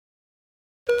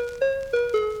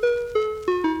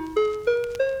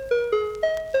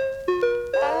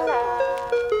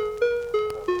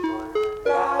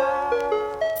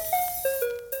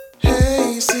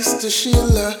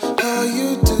Sheila, how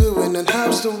you doing and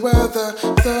how's the weather?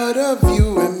 Thought of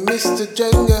you and Mr.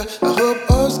 Jenga. I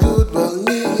hope all's good, well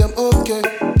me, I'm okay.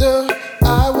 Duh,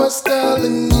 I was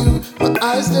telling you, my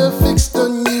eyes they're fixed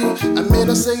on you. I may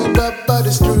not say it but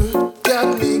it's true.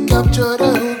 Got me captured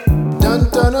a hook.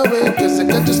 Don't turn away cause I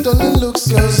got your stolen looks.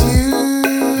 Cause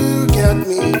you got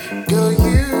me, girl,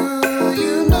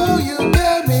 you know you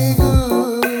got me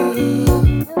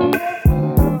good.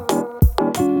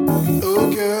 Oh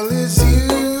girl, it's you.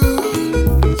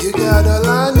 You got all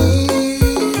I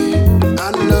need.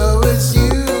 I know it's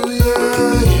you,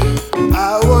 yeah.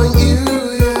 I want you,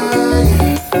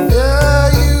 yeah, yeah.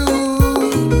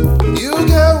 You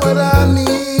got what I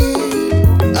need.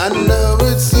 I know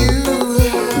it's you,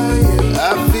 yeah. I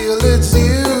feel it's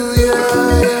you,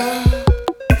 yeah.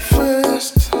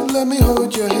 First, let me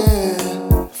hold your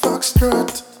hand.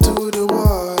 Foxtrot to the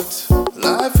words.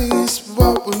 Life is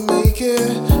what we make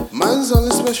it. Mine's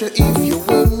only special if you're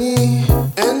with me.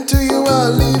 And to you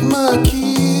I'll leave my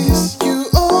keys. You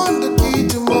own the key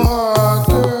to my heart,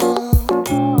 girl.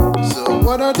 So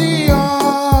what are the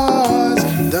odds?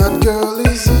 That girl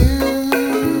is you.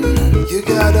 You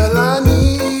got all I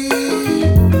need.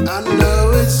 I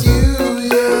know it's you,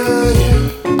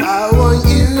 yeah. I want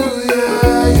you,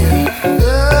 yeah.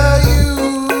 Yeah,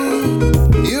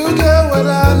 you got what I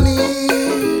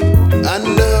need. I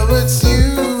know it's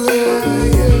you,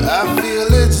 yeah. I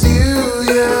feel it's you,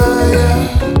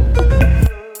 yeah.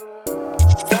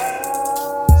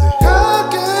 How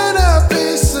can I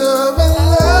be so in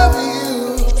love with you?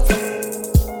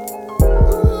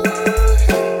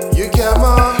 You got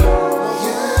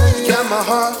my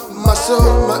heart, my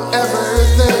soul, my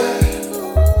everything.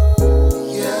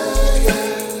 Yeah,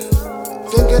 yeah.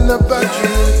 Thinking about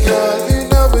you, girl.